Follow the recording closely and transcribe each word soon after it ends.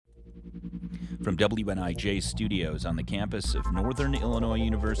From WNIJ Studios on the campus of Northern Illinois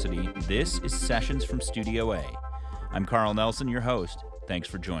University, this is Sessions from Studio A. I'm Carl Nelson, your host. Thanks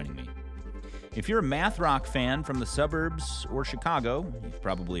for joining me. If you're a math rock fan from the suburbs or Chicago, you've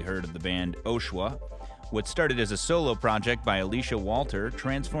probably heard of the band Oshwa. What started as a solo project by Alicia Walter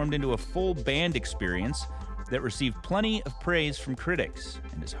transformed into a full band experience that received plenty of praise from critics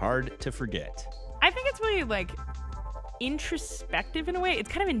and is hard to forget. I think it's really, introspective in a way. It's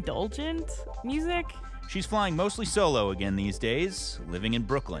kind of indulgent music. She's flying mostly solo again these days, living in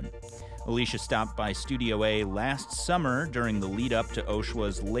Brooklyn. Alicia stopped by Studio A last summer during the lead-up to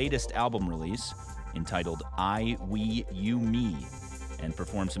Oshwa's latest album release, entitled I, We, You, Me, and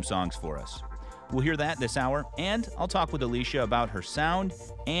performed some songs for us. We'll hear that this hour, and I'll talk with Alicia about her sound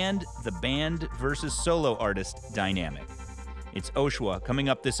and the band versus solo artist dynamic. It's Oshwa coming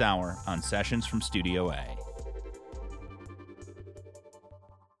up this hour on Sessions from Studio A.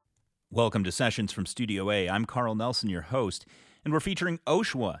 Welcome to Sessions from Studio A. I'm Carl Nelson, your host, and we're featuring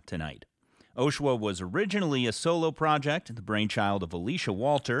Oshwa tonight. Oshwa was originally a solo project, the brainchild of Alicia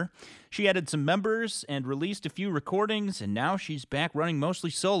Walter. She added some members and released a few recordings, and now she's back running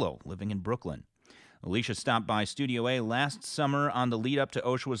mostly solo, living in Brooklyn. Alicia stopped by Studio A last summer on the lead-up to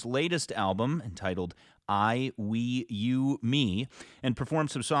Oshwa's latest album, entitled I, We, You, Me, and performed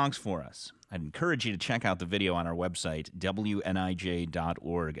some songs for us. I'd encourage you to check out the video on our website,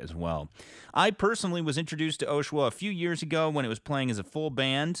 WNIJ.org, as well. I personally was introduced to Oshwa a few years ago when it was playing as a full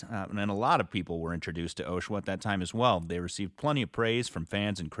band, and a lot of people were introduced to Oshwa at that time as well. They received plenty of praise from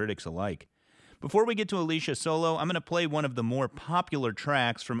fans and critics alike. Before we get to Alicia solo, I'm going to play one of the more popular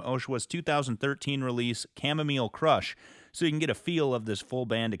tracks from Oshwa's 2013 release, Chamomile Crush, so you can get a feel of this full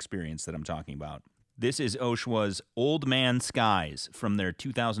band experience that I'm talking about. This is Oshwa's Old Man Skies from their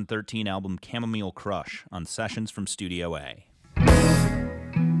 2013 album Chamomile Crush on Sessions from Studio A.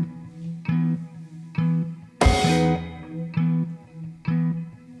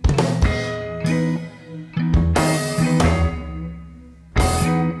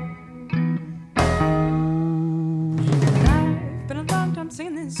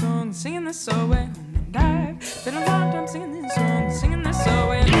 Singing this so well, and I've been a long time singing this song, singing this so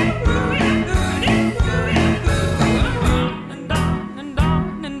well. And on and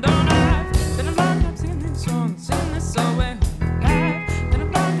on and on, I've been a long time singing this song, singing this so well. I've been a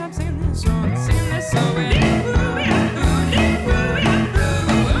long time singing this song, singing this so well.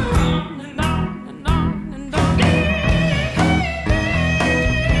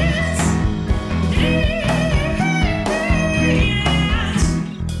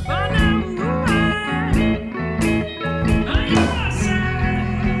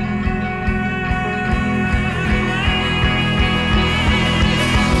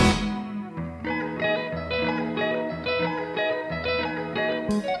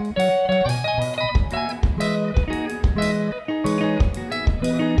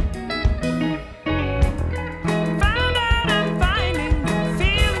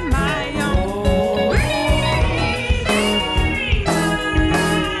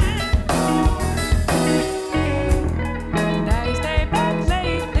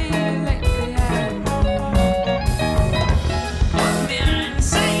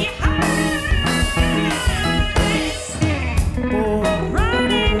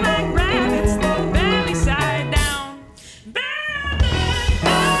 Running like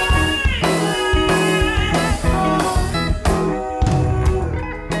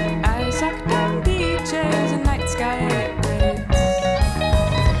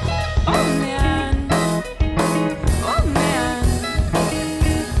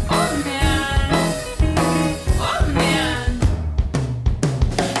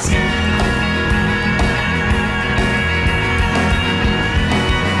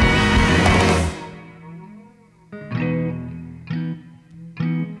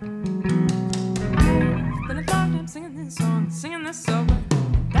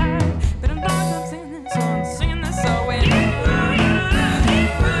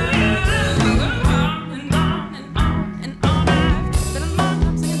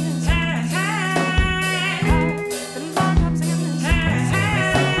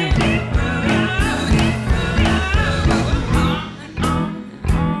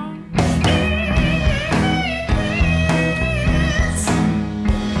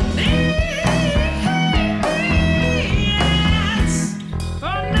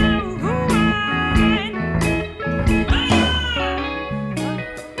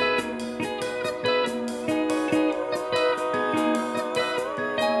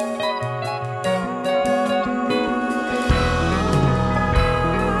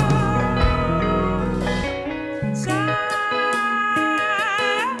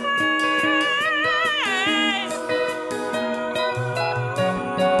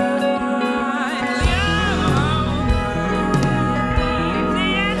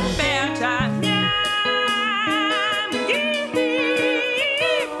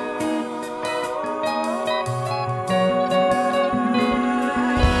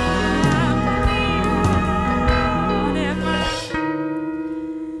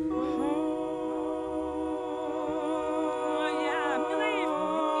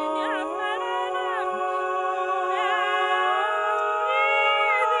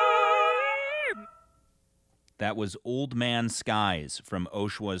That was Old Man Skies from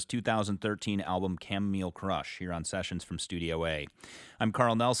Oshua's 2013 album Chamomile Crush here on Sessions from Studio A. I'm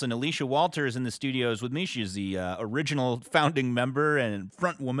Carl Nelson. Alicia Walter is in the studios with me. She's the original founding member and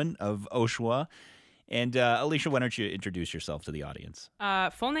front woman of Oshua. And Alicia, why don't you introduce yourself to the audience?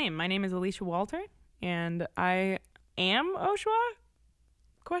 Full name. My name is Alicia Walter, and I am Oshua? ?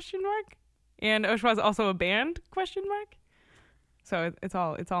 And Oshua is also a band? ? So it's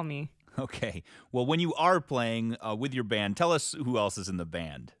all me. Okay. Well, when you are playing with your band, tell us who else is in the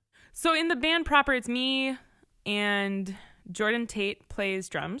band. So in the band proper, it's me, and Jordan Tate plays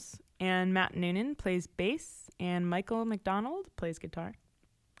drums, and Matt Noonan plays bass, and Michael McDonald plays guitar.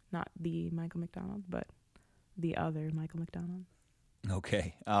 Not the Michael McDonald, but the other Michael McDonald.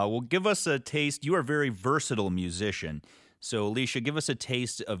 Okay. Well, give us a taste. You are a very versatile musician. So, Alicia, give us a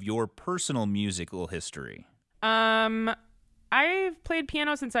taste of your personal musical history. I've played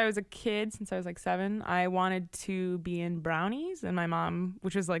piano since I was a kid, since I was like 7. I wanted to be in Brownies, and my mom,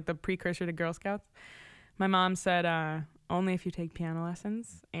 which was like the precursor to Girl Scouts, my mom said, only if you take piano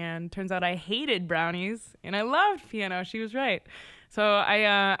lessons. And turns out I hated Brownies, and I loved piano. She was right. So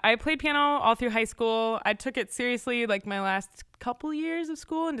I played piano all through high school. I took it seriously like my last couple years of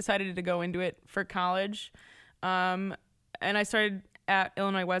school and decided to go into it for college. And I started at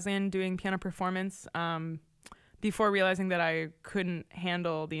Illinois Wesleyan doing piano performance before realizing that I couldn't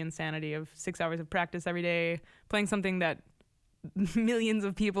handle the insanity of 6 hours of practice every day, playing something that millions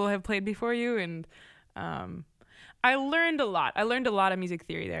of people have played before you. And I learned a lot. I learned a lot of music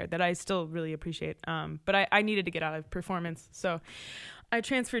theory there that I still really appreciate. But I needed to get out of performance. So I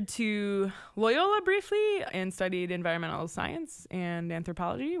transferred to Loyola briefly and studied environmental science and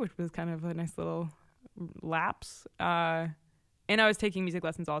anthropology, which was kind of a nice little lapse. And I was taking music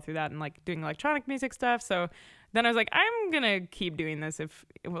lessons all through that and like doing electronic music stuff. So then I was like, I'm going to keep doing this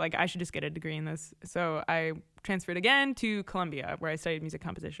I should just get a degree in this. So I transferred again to Columbia, where I studied music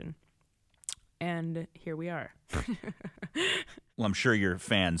composition. And here we are. Well, I'm sure your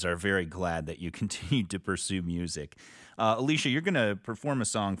fans are very glad that you continued to pursue music. Alicia, you're going to perform a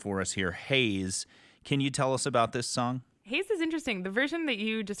song for us here, Haze. Can you tell us about this song? Haze is interesting. The version that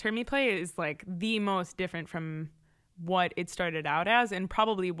you just heard me play is like the most different from what it started out as, and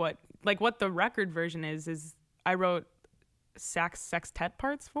probably what the record version is I wrote sax sextet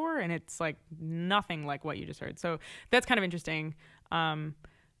parts for, and it's like nothing like what you just heard. So that's kind of interesting.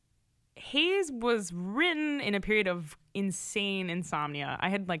 Haze was written in a period of insane insomnia. I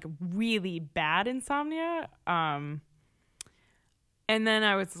had like really bad insomnia. And then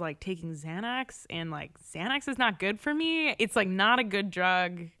I was like taking Xanax, and like Xanax is not good for me. It's like not a good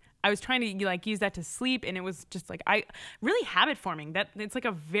drug. I was trying to like use that to sleep, and it was just like really habit forming. That it's like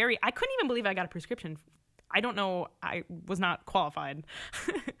I couldn't even believe I got a prescription. I don't know. I was not qualified,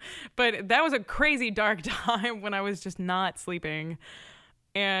 but that was a crazy dark time when I was just not sleeping.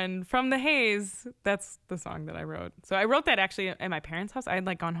 And from the Haze, that's the song that I wrote. So I wrote that actually at my parents' house. I had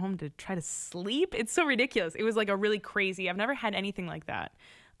like gone home to try to sleep. It's so ridiculous. It was like a really crazy. I've never had anything like that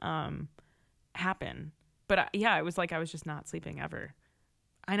happen. But yeah, it was like I was just not sleeping ever.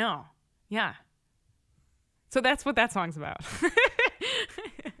 I know. Yeah. So that's what that song's about.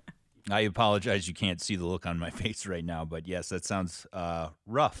 I apologize. You can't see the look on my face right now, but yes, that sounds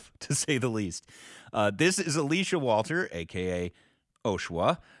rough, to say the least. This is Alicia Walter, a.k.a.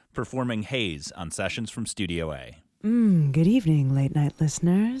 Oshua, performing Haze on Sessions from Studio A. Good evening, late-night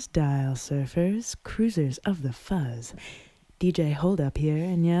listeners, dial surfers, cruisers of the fuzz. DJ Hold Up here,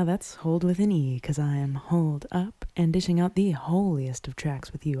 and yeah, that's Hold with an E, because I am Hold Up and dishing out the holiest of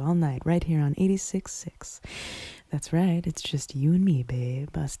tracks with you all night, right here on 86.6. That's right, it's just you and me,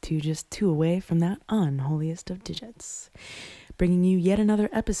 babe, us two just two away from that unholiest of digits. Bringing you yet another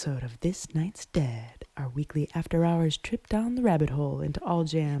episode of This Night's Dead, our weekly after-hours trip down the rabbit hole into all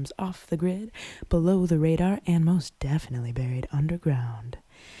jams off the grid, below the radar, and most definitely buried underground.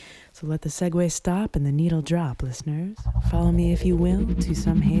 So let the segue stop and the needle drop, listeners. Follow me, if you will, to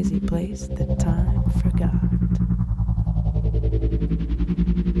some hazy place that time forgot.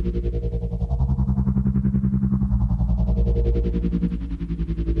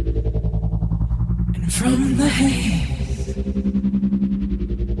 And from the haze,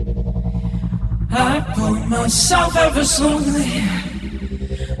 I pull myself ever slowly,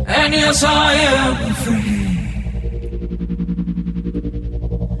 and yes, I am free.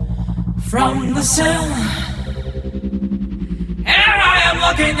 From the cell, and I am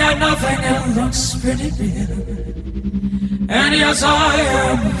looking at nothing that looks pretty real. And yes, I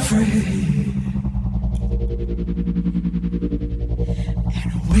am free.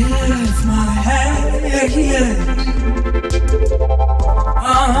 And with my head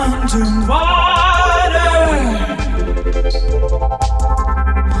underwater,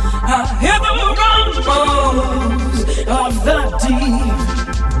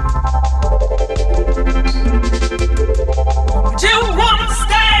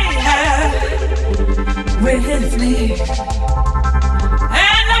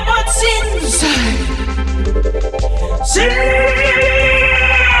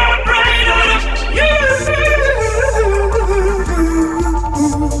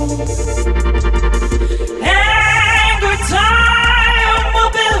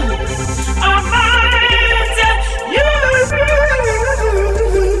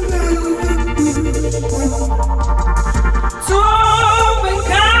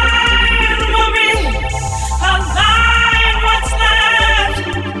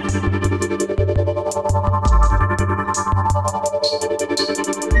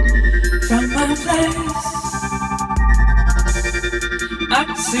 my place.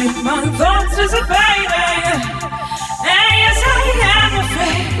 I see my thoughts dissipating, and yes, I am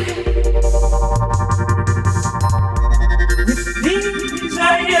afraid. With these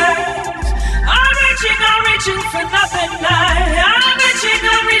ideas, I'm reaching for nothing.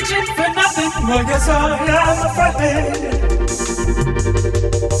 I'm reaching for nothing. Well, yes, I am afraid.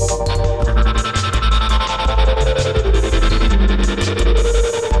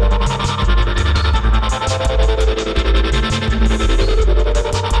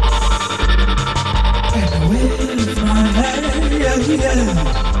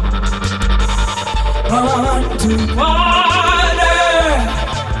 Onto water,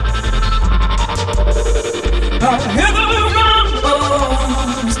 I hear the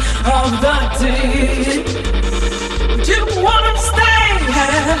rumbles of the deep. Would you wanna stay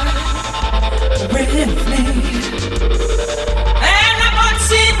with me? And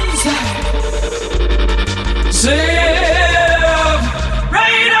what's inside, sail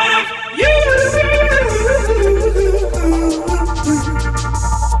right out of you.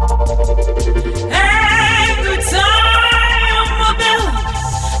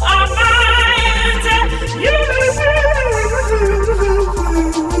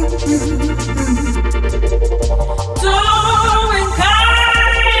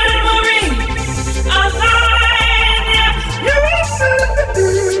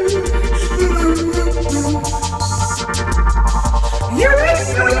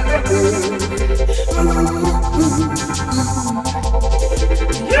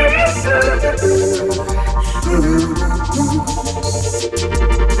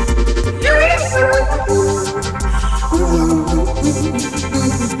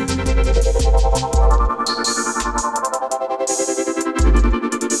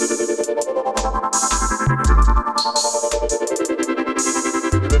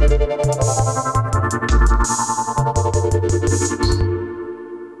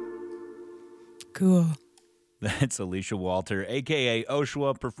 Cool. That's Alicia Walter, a.k.a.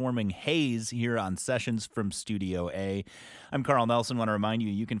 Oshwa, performing Haze here on Sessions from Studio A. I'm Carl Nelson. I want to remind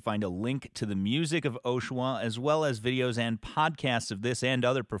you can find a link to the music of Oshwa, as well as videos and podcasts of this and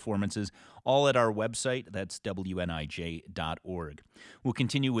other performances, all at our website. That's WNIJ.org. We'll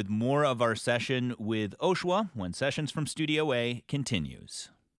continue with more of our session with Oshwa when Sessions from Studio A continues.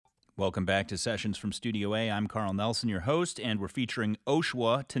 Welcome back to Sessions from Studio A. I'm Carl Nelson, your host, and we're featuring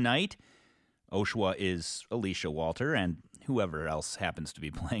Oshwa tonight. Oshwa is Alicia Walter and whoever else happens to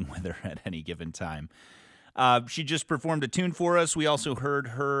be playing with her at any given time. She just performed a tune for us. We also heard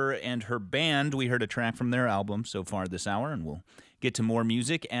her and her band. We heard a track from their album so far this hour, and we'll get to more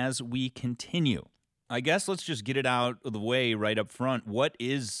music as we continue. I guess let's just get it out of the way right up front. What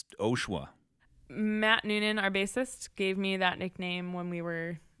is Oshwa? Matt Noonan, our bassist, gave me that nickname when we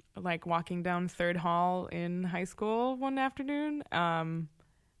were walking down Third Hall in high school one afternoon.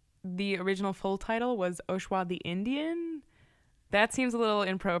 The original full title was Oshwa the Indian. That seems a little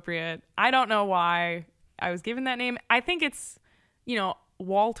inappropriate. I don't know why I was given that name. I think it's,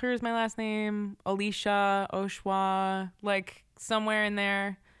 Walter is my last name, Alicia, Oshwa, somewhere in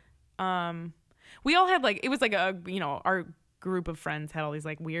there. We all had it was our group of friends had all these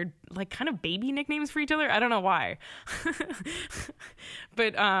weird, kind of baby nicknames for each other. I don't know why.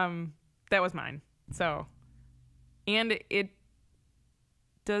 But that was mine. So, and it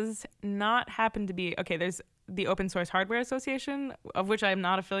does not happen to be there's the Open Source Hardware Association, of which I'm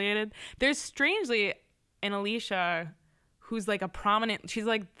not affiliated. There's strangely an Alicia who's a prominent, she's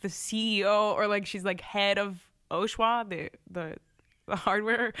the CEO or she's head of Oshwa, the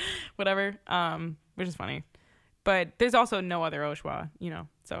hardware, whatever, which is funny. But there's also no other Oshwa,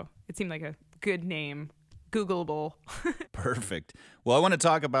 so it seemed like a good name. Googleable. Perfect. Well, I want to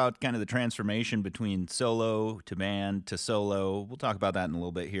talk about kind of the transformation between solo to band to solo. We'll talk about that in a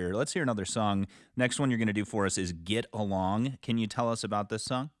little bit here. Let's hear another song. Next one you're going to do for us is Get Along. Can you tell us about this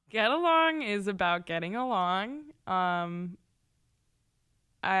song? Get Along is about getting along. Michael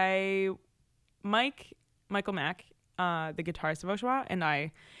Mack, the guitarist of Oshwa, and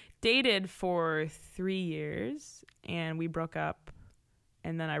I dated for 3 years, and we broke up.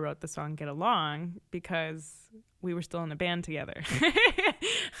 And then I wrote the song Get Along because we were still in a band together.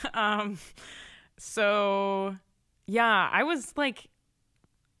 So, yeah, I was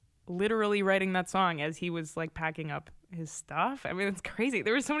literally writing that song as he was packing up his stuff. I mean, it's crazy.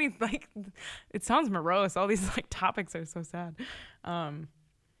 There were so many it sounds morose. All these topics are so sad.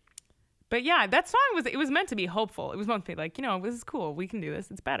 But yeah, that song was meant to be hopeful. It was meant to be this is cool. We can do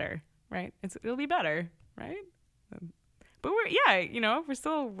this. It's better, right? It'll be better, right? But we're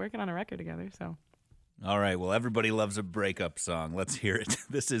still working on a record together, so. All right, well, everybody loves a breakup song. Let's hear it.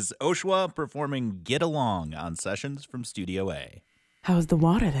 This is Oshwa performing Get Along on Sessions from Studio A. How's the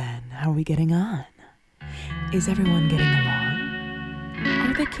water then? How are we getting on? Is everyone getting along?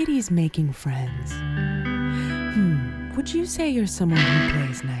 Are the kitties making friends? Would you say you're someone who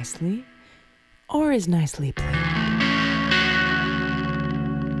plays nicely? Or is nicely played?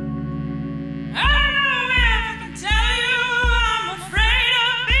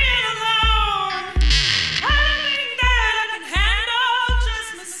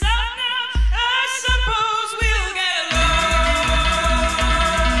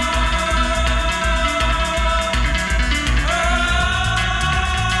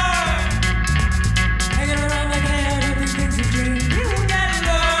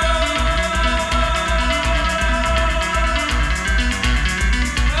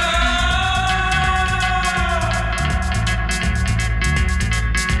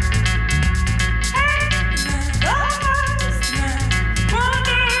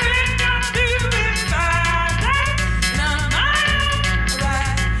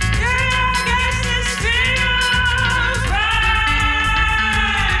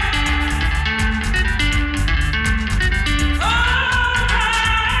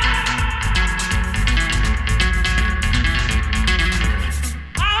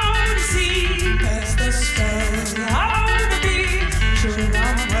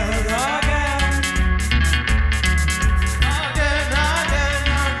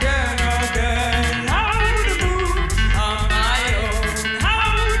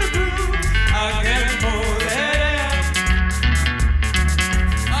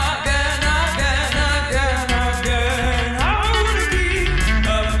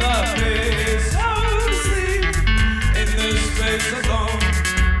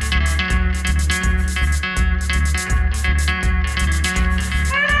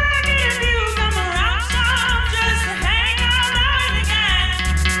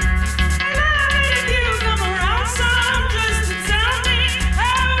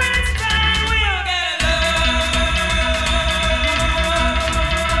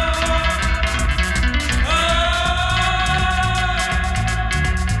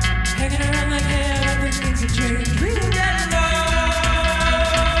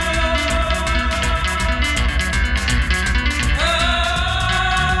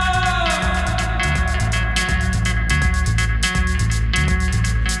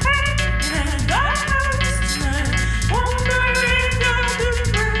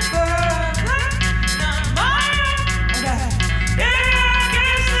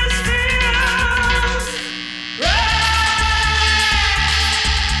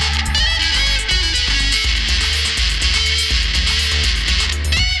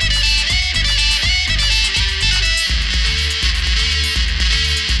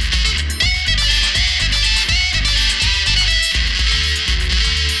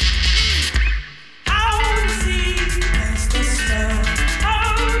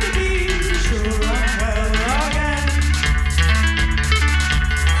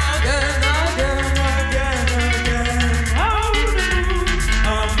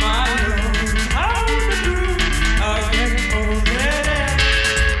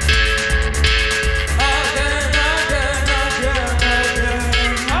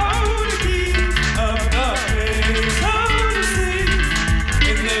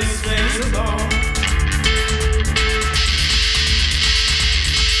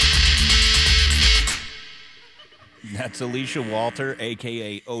 That's Alicia Walter,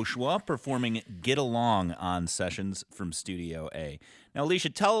 a.k.a. Oshwa, performing Get Along on Sessions from Studio A. Now, Alicia,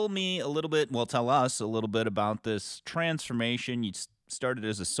 tell us a little bit about this transformation. You started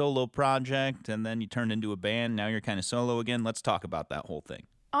as a solo project, and then you turned into a band. Now you're kind of solo again. Let's talk about that whole thing.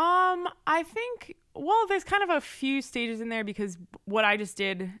 I think, well, there's kind of a few stages in there because what I just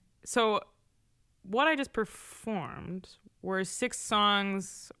performed were 6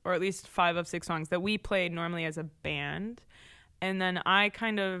 songs, or at least 5 of 6 songs that we played normally as a band. And then I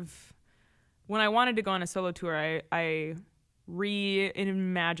kind of, when I wanted to go on a solo tour, I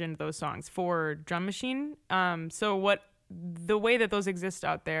reimagined those songs for Drum Machine. So the way that those exist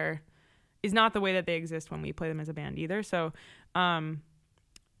out there is not the way that they exist when we play them as a band either. So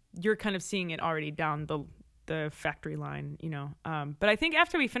you're kind of seeing it already down the factory line, you know. But I think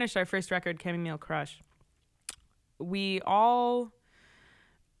after we finished our first record, Chamomile Crush, we all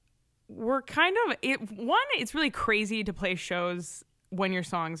were kind of it's really crazy to play shows when your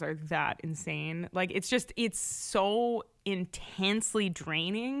songs are that insane. Like, it's so intensely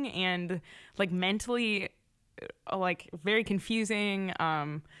draining and like mentally like very confusing.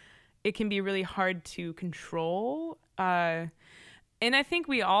 It can be really hard to control. And I think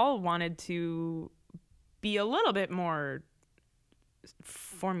we all wanted to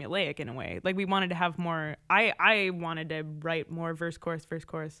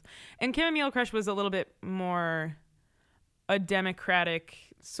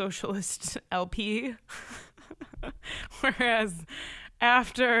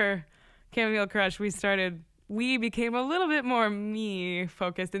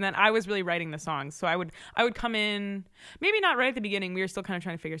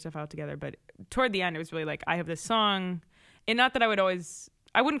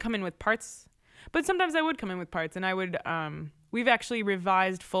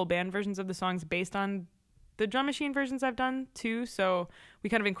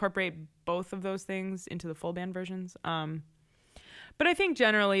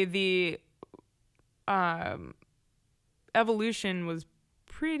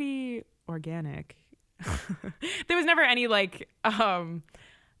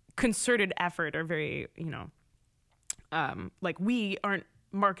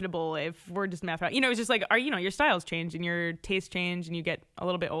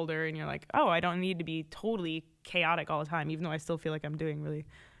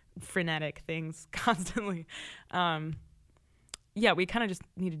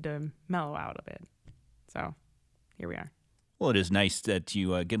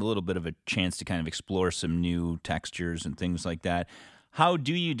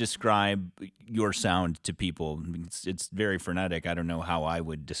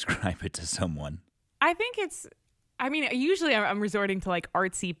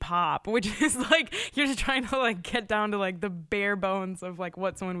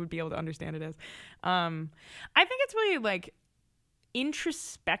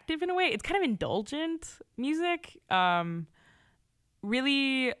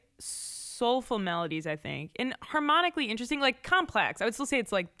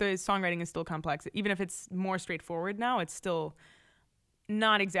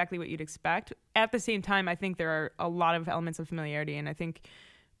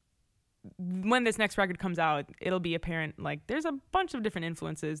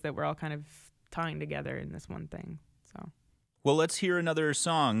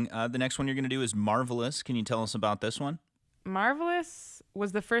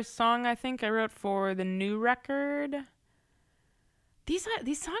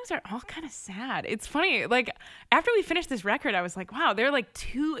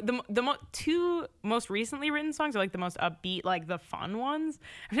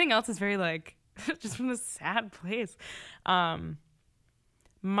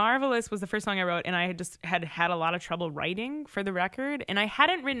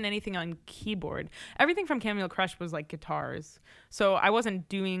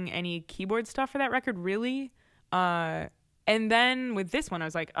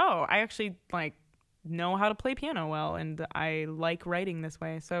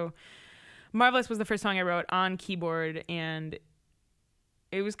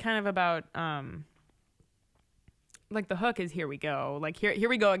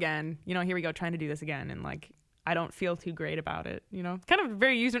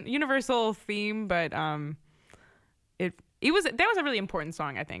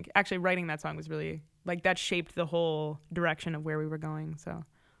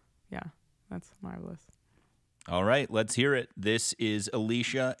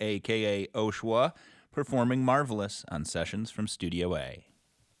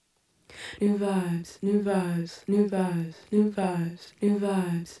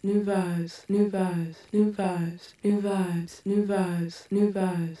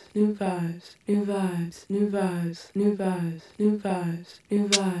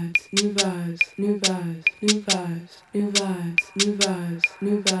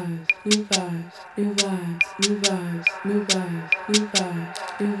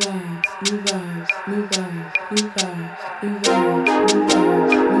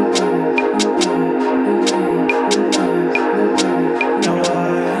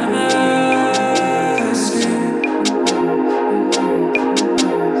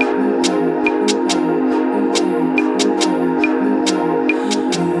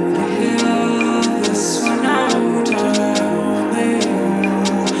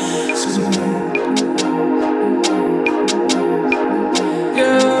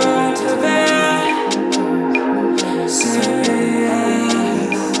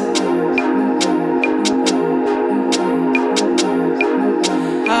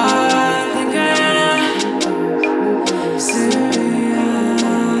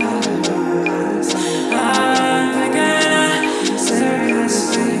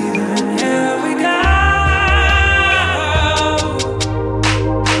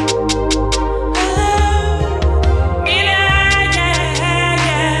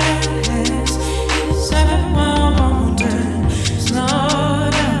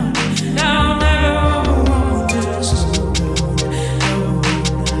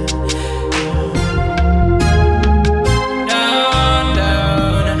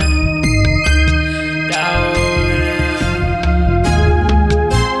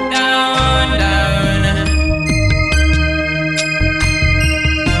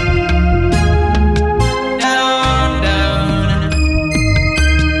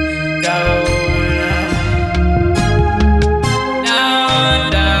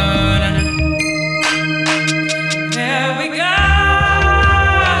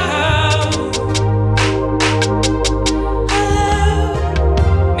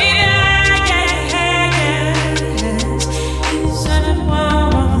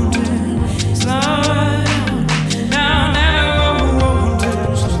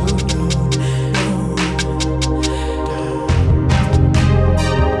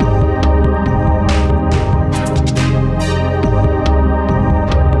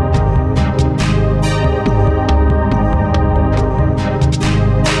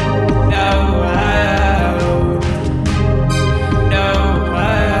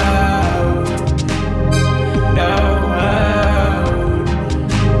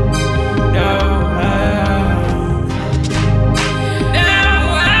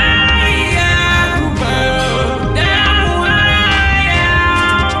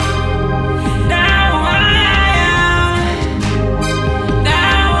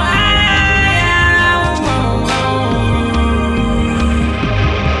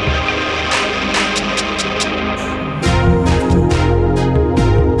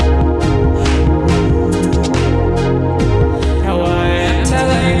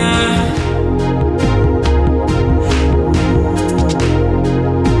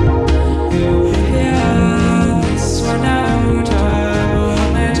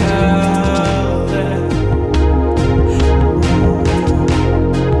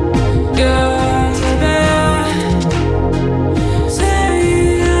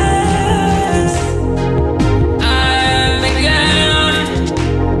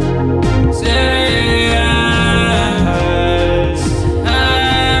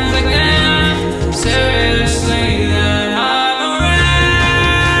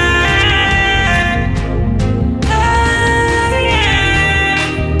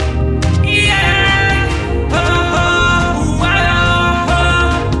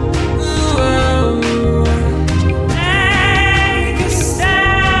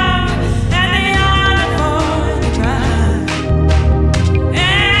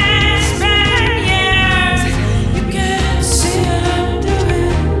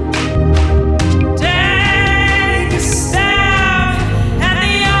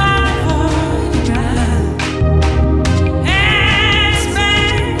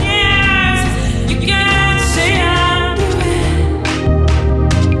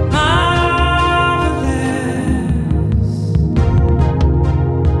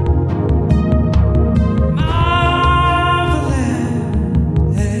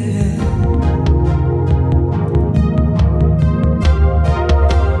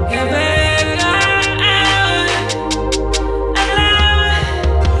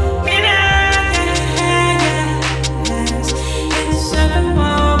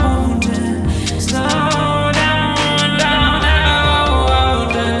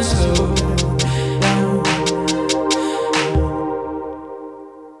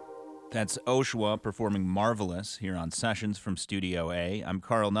That's Oshwa performing Marvelous here on Sessions from Studio A. I'm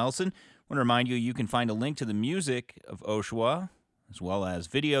Carl Nelson. I want to remind you, you can find a link to the music of Oshwa, as well as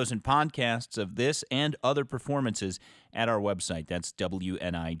videos and podcasts of this and other performances at our website. That's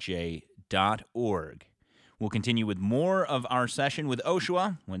WNIJ.org. We'll continue with more of our session with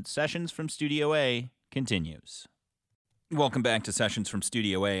Oshwa when Sessions from Studio A continues. Welcome back to Sessions from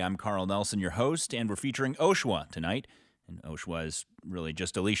Studio A. I'm Carl Nelson, your host, and we're featuring Oshwa tonight. And Oshwa is really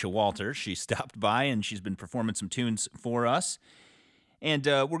just Alicia Walter. She stopped by and she's been performing some tunes for us. And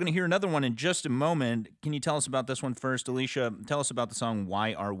we're going to hear another one in just a moment. Can you tell us about this one first, Alicia? Tell us about the song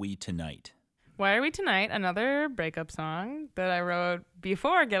Why Are We Tonight? Why Are We Tonight? Another breakup song that I wrote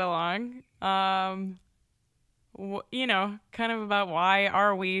before Get Along. You know, kind of about why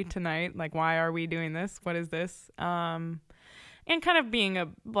are we tonight? Like, why are we doing this? What is this? And kind of being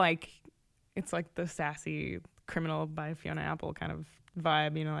it's like the sassy Criminal by Fiona Apple kind of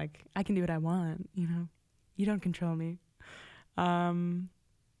vibe, you know, like, I can do what I want, you know, you don't control me.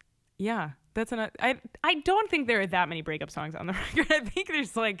 Yeah, that's I don't think there are that many breakup songs on the record. I think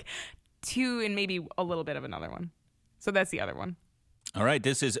there's like 2 and maybe a little bit of another one. So that's the other one. All right,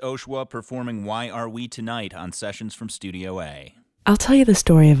 this is Oshwa performing Why Are We Tonight on Sessions from Studio A. I'll tell you the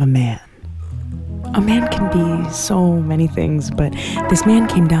story of a man. A man can be so many things, but this man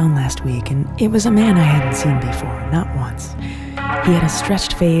came down last week, and it was a man I hadn't seen before, not once. He had a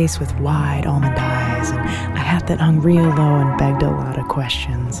stretched face with wide almond eyes, and a hat that hung real low and begged a lot of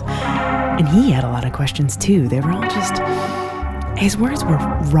questions. And he had a lot of questions too. They were all just... his words were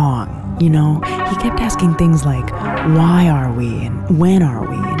wrong, you know? He kept asking things like, why are we, and when are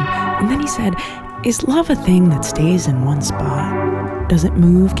we? And then he said, is love a thing that stays in one spot? Does it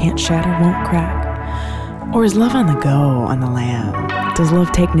move, can't shatter, won't crack? Or is love on the go, on the lam? Does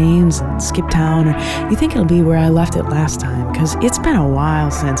love take names and skip town? Or you think it'll be where I left it last time? Because it's been a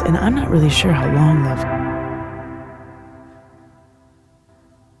while since, and I'm not really sure how long love...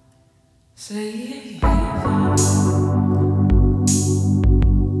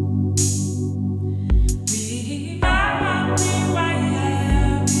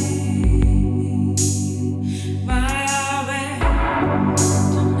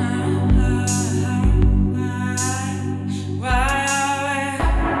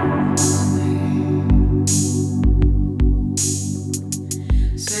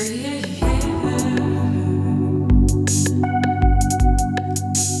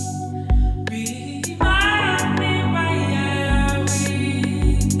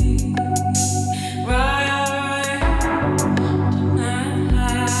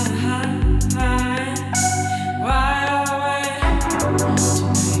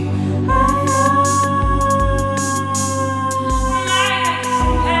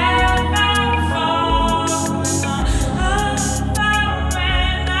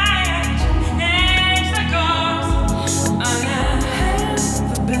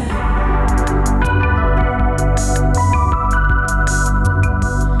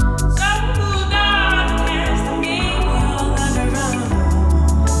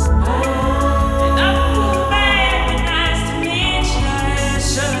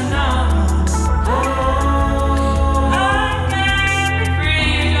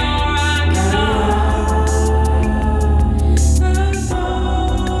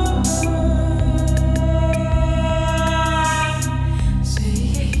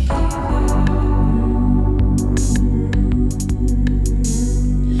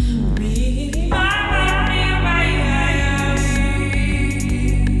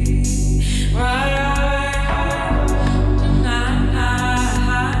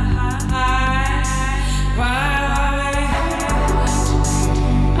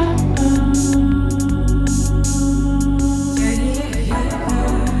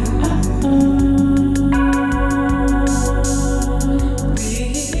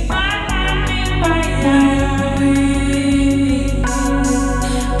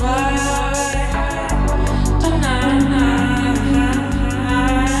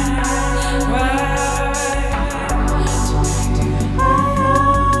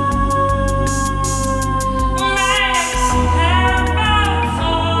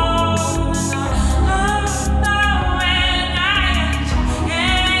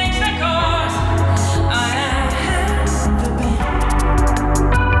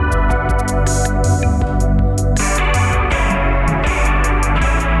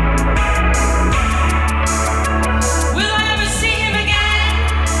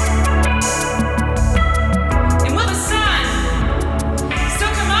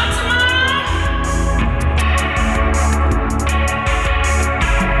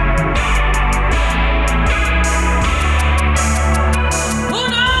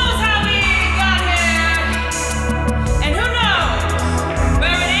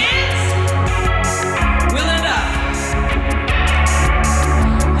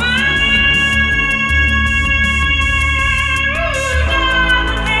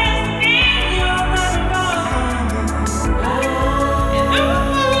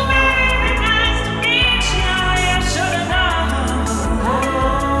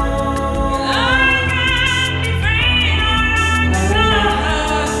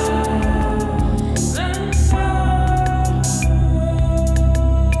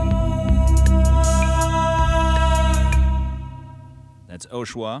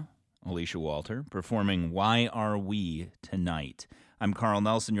 Oshwa, Alicia Walter, performing Why Are We Tonight? I'm Carl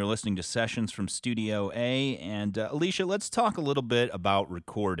Nelson. You're listening to Sessions from Studio A. And Alicia, let's talk a little bit about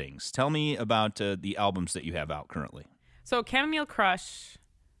recordings. Tell me about the albums that you have out currently. So Chamomile Crush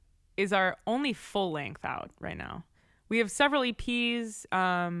is our only full length out right now. We have several EPs,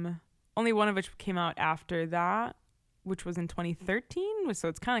 only one of which came out after that, which was in 2013. So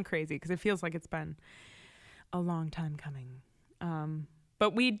it's kind of crazy because it feels like it's been a long time coming.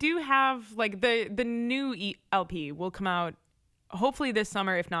 But we do have like the new LP will come out hopefully this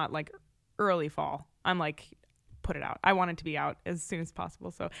summer, if not like early fall. I'm like, put it out. I want it to be out as soon as possible.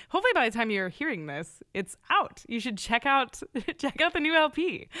 So hopefully by the time you're hearing this, it's out. You should check out the new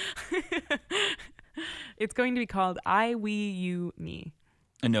LP. It's going to be called I, We, You, Me.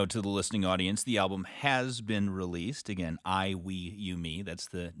 A note to the listening audience, the album has been released. Again, I, We, You, Me. That's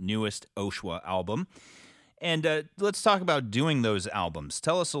the newest Oshwa album. And let's talk about doing those albums.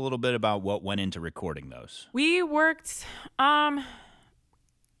 Tell us a little bit about what went into recording those. We worked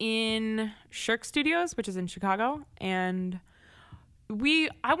in Shirk Studios, which is in Chicago, and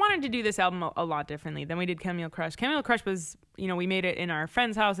I wanted to do this album a lot differently than we did Chamomile Crush. Chamomile Crush was, we made it in our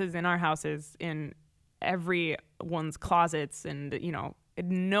friends' houses, in our houses, in everyone's closets, and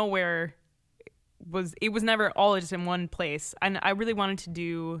nowhere it was never all just in one place. And I really wanted to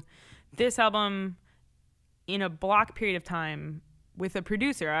do this album in a block period of time with a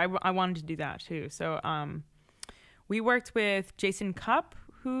producer. I wanted to do that too. So we worked with Jason Cupp,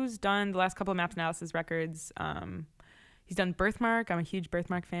 who's done the last couple of Maps Analysis records. He's done Birthmark. I'm a huge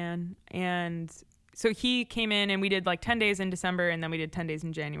Birthmark fan. And so he came in and we did like 10 days in December and then we did 10 days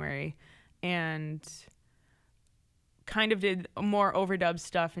in January and kind of did more overdub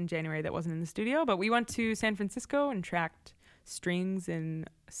stuff in January that wasn't in the studio. But we went to San Francisco and tracked strings and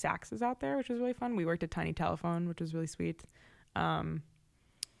saxes out there, which was really fun. We worked at Tiny Telephone, which was really sweet. And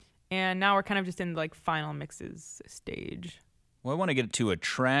now we're kind of just in like final mixes stage. Well, I want to get to a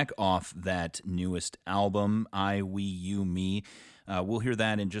track off that newest album, I, We, You, Me. We'll hear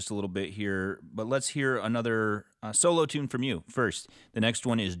that in just a little bit here, but let's hear another solo tune from you first. The next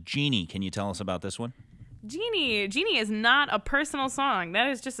one is Genie. Can you tell us about this one? Genie is not a personal song. That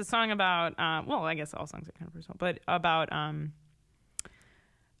is just a song about, well, I guess all songs are kind of personal, but about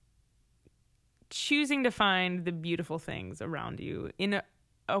choosing to find the beautiful things around you in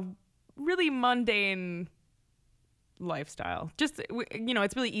a really mundane lifestyle. Just,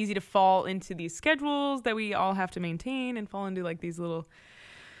 it's really easy to fall into these schedules that we all have to maintain and fall into like these little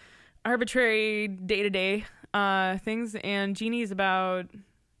arbitrary day-to-day things. And Genie is about,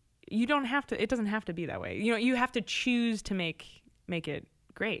 it doesn't have to be that way. You have to choose to make it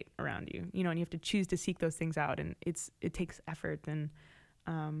great around you, and you have to choose to seek those things out. And it takes effort and,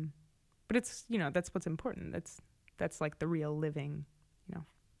 but it's, that's what's important. That's like the real living,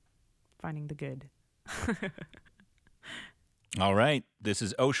 finding the good. All right. This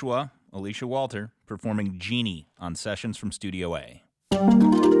is Oshwa, Alicia Walter, performing Genie on Sessions from Studio A.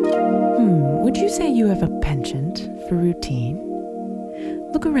 Would you say you have a penchant for routine?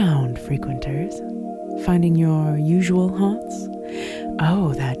 Look around, frequenters, finding your usual haunts.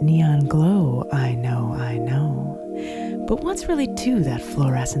 Oh, that neon glow, I know. But what's really to that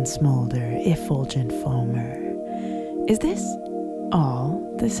fluorescent smolder, effulgent foamer? Is this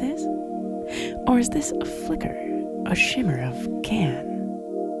all this is? Or is this a flicker, a shimmer of can?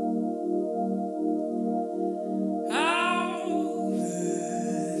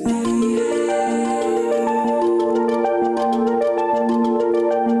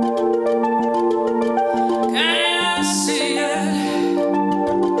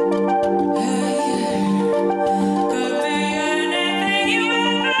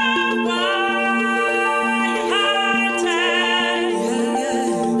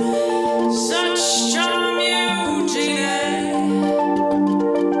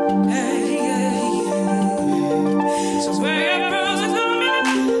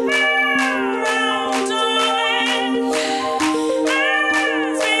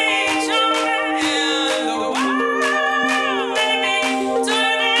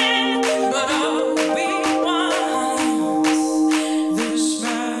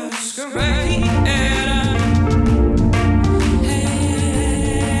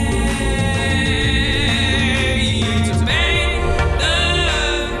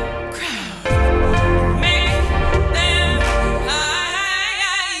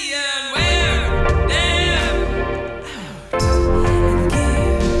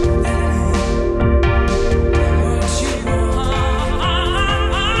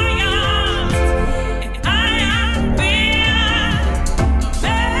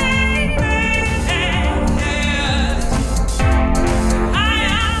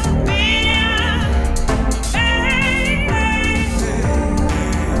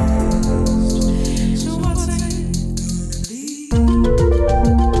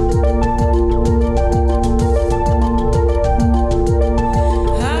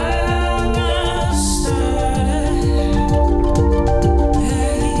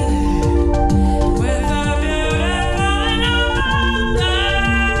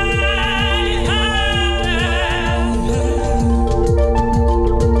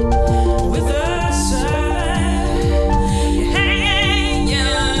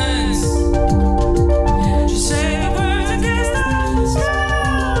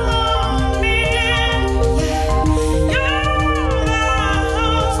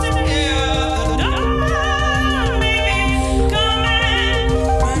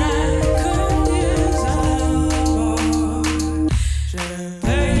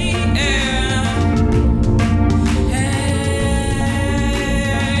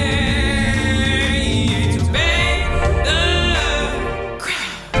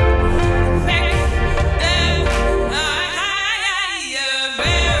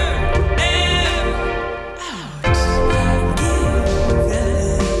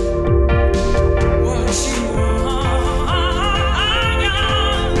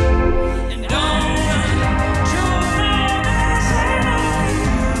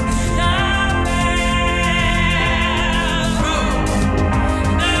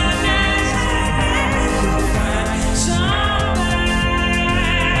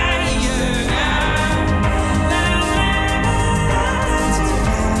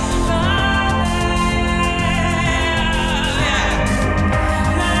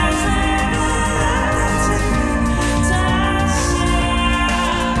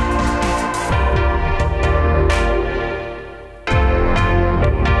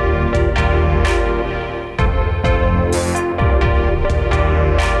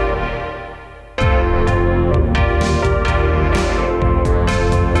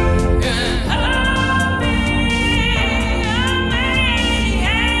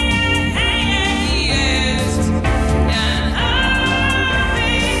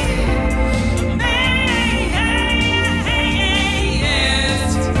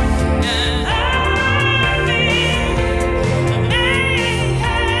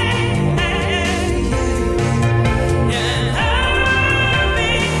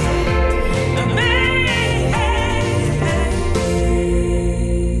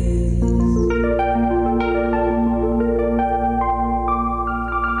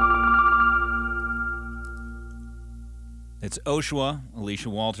 It's Oshwa, Alicia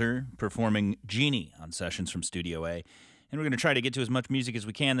Walter, performing Genie on Sessions from Studio A. And we're going to try to get to as much music as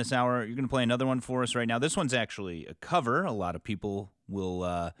we can this hour. You're going to play another one for us right now. This one's actually a cover. A lot of people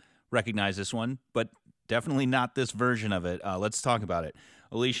will recognize this one, but definitely not this version of it. Let's talk about it.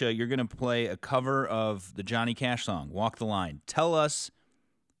 Alicia, you're going to play a cover of the Johnny Cash song, Walk the Line. Tell us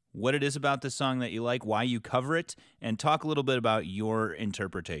what it is about this song that you like, why you cover it, and talk a little bit about your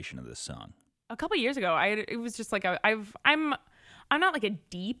interpretation of this song. A couple years ago, it was just like I'm not like a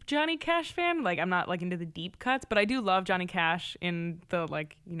deep Johnny Cash fan. Like I'm not like into the deep cuts, but I do love Johnny Cash in the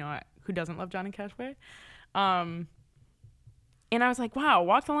like, you know, who doesn't love Johnny Cash way. And I was like, wow,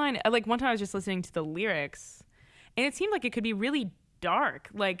 Walk the Line. Like one time I was just listening to the lyrics, and it seemed like it could be really dark.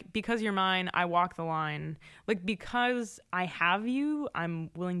 Like, because you're mine, I walk the line. Like, because I have you, I'm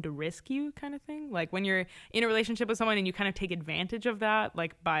willing to risk you, kind of thing. Like when you're in a relationship with someone and you kind of take advantage of that,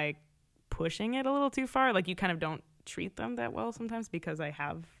 like by pushing it a little too far, like you kind of don't treat them that well sometimes because I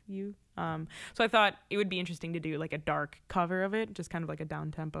have you. So I thought it would be interesting to do like a dark cover of it, just kind of like a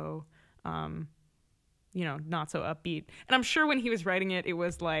down tempo, you know, not so upbeat. And I'm sure when he was writing it, it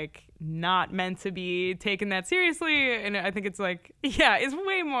was like not meant to be taken that seriously. And I think it's like, yeah, it's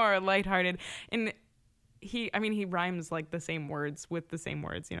way more lighthearted. And he rhymes like the same words with the same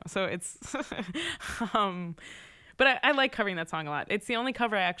words, you know, so it's, but I like covering that song a lot. It's the only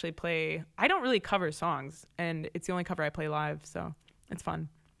cover I actually play. I don't really cover songs, and it's the only cover I play live, so it's fun.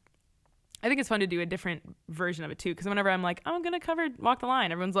 I think it's fun to do a different version of it, too, because whenever I'm like, I'm going to cover Walk the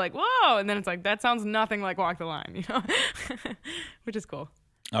Line, everyone's like, whoa, and then it's like, that sounds nothing like Walk the Line, you know, which is cool.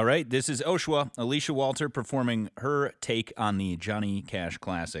 All right, this is Oshwa, Alicia Walter, performing her take on the Johnny Cash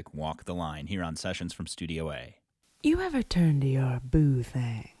classic, Walk the Line, here on Sessions from Studio A. You ever turn to your boo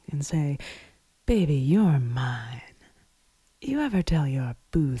thing and say, baby, you're mine? You ever tell your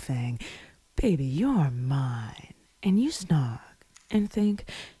boo thing, baby, you're mine? And you snog and think,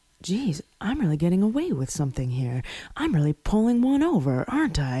 geez, I'm really getting away with something here. I'm really pulling one over,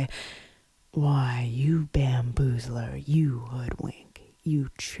 aren't I? Why, you bamboozler, you hoodwink, you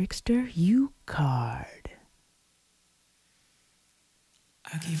trickster, you card.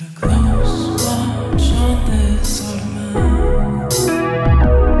 I keep a close watch on this ottoman.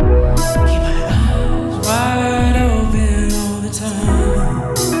 Keep my eyes wide open all the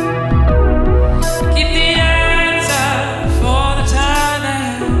time. I keep the answer for the time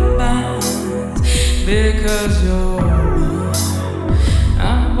that binds. Because you're mine, I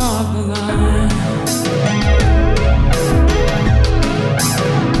walk the line.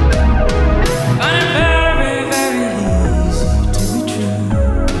 Find it very, very easy to be true.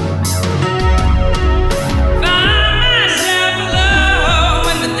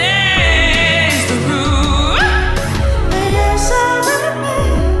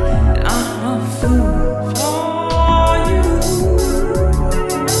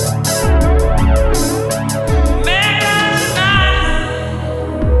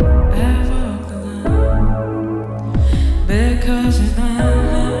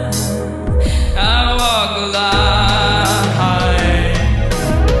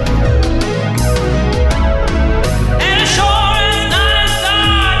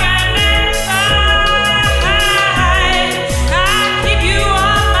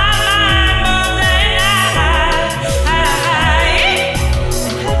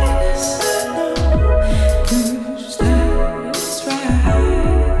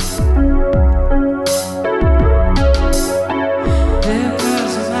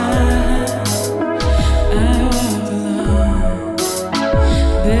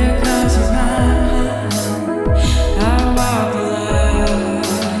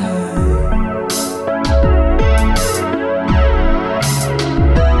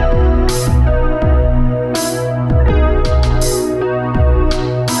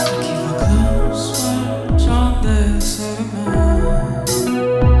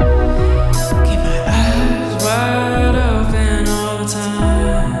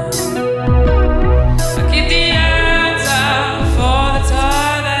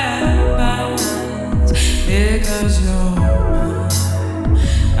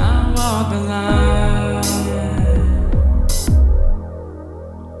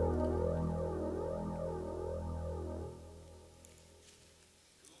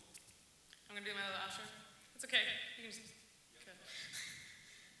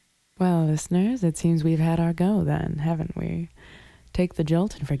 Well, listeners, it seems we've had our go then, haven't we? Take the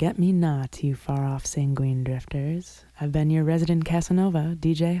jolt and forget me not, you far-off sanguine drifters. I've been your resident Casanova,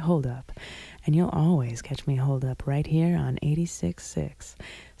 DJ Holdup, and you'll always catch me holed up right here on 86.6.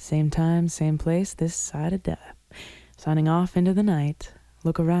 Same time, same place, this side of death. Signing off into the night.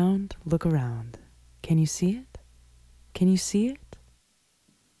 Look around, look around. Can you see it? Can you see it?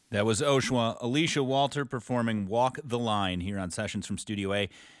 That was Oshwa, Alicia Walter performing Walk the Line here on Sessions from Studio A.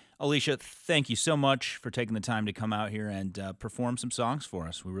 Alicia, thank you so much for taking the time to come out here and perform some songs for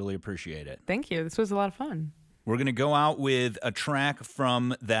us. We really appreciate it. Thank you. This was a lot of fun. We're going to go out with a track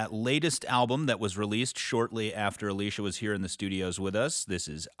from that latest album that was released shortly after Alicia was here in the studios with us. This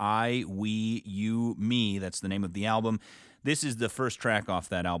is I, We, You, Me. That's the name of the album. This is the first track off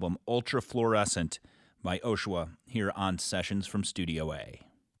that album, Ultra Fluorescent by Oshwa, here on Sessions from Studio A.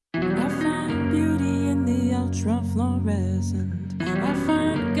 I find beauty in the ultra fluorescent. I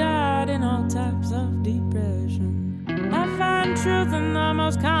find God in all types of depression. I find truth in the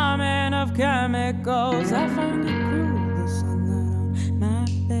most common of chemicals. I find it cruel, the sunlight on my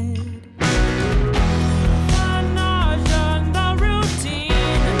bed. I find nausea in the routine.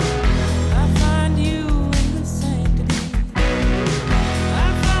 I find you in the sanctity. I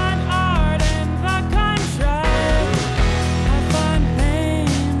find art in the contrite. I find pain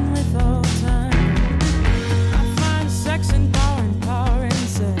with all time. I find sex in power and power in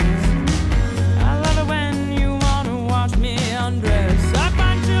sex. I love it when you wanna watch me undress. I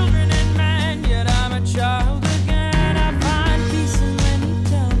find children in men, yet I'm a child again. I find peace in when you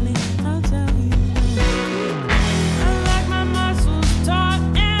tell me, I'll tell you when. I like my muscles taut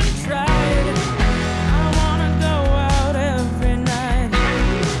and tried. I wanna go out every night.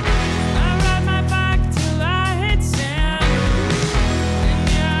 I ride my bike till I hit sand. And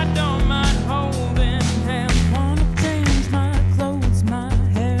yeah, I don't mind holding hands. Wanna change my clothes, my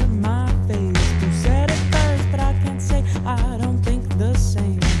hair, my face. You said it first, but I can't say I don't think the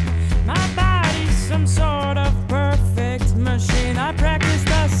same. My body's some sort of perfect machine. I practice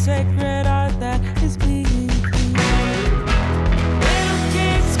the sacred art that is being clean. Little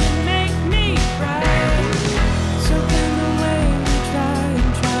kids can make me cry. So can the way we try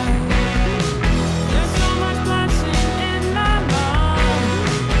and try. There's so much blessing in my mom.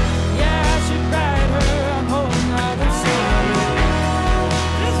 Yeah, I should write her a whole nother song.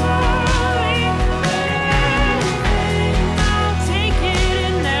 This holy thing, I'll take it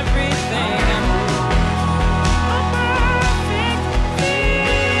in everything. A perfect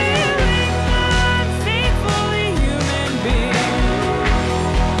feeling, unfaithfully human being.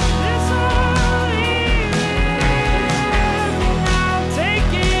 This holy thing, I'll take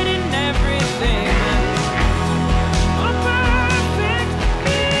it in everything. A perfect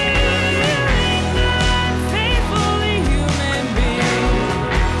feeling, unfaithfully human being.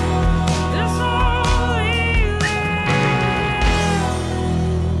 This holy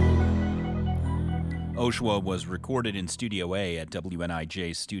Oshwa was recorded in Studio A at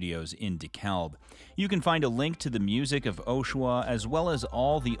WNIJ Studios in DeKalb. You can find a link to the music of Oshwa as well as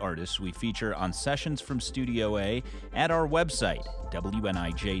all the artists we feature on Sessions from Studio A at our website,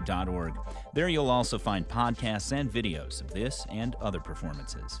 WNIJ.org. There you'll also find podcasts and videos of this and other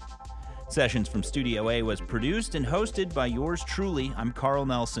performances. Sessions from Studio A was produced and hosted by yours truly. I'm Carl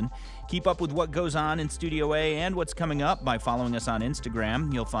Nelson. Keep up with what goes on in Studio A and what's coming up by following us on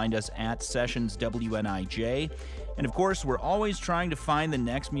Instagram. You'll find us at SessionsWNIJ. And of course, we're always trying to find the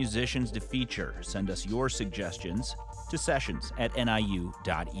next musicians to feature. Send us your suggestions to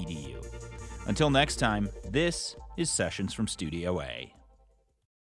sessions@niu.edu. Until next time, this is Sessions from Studio A.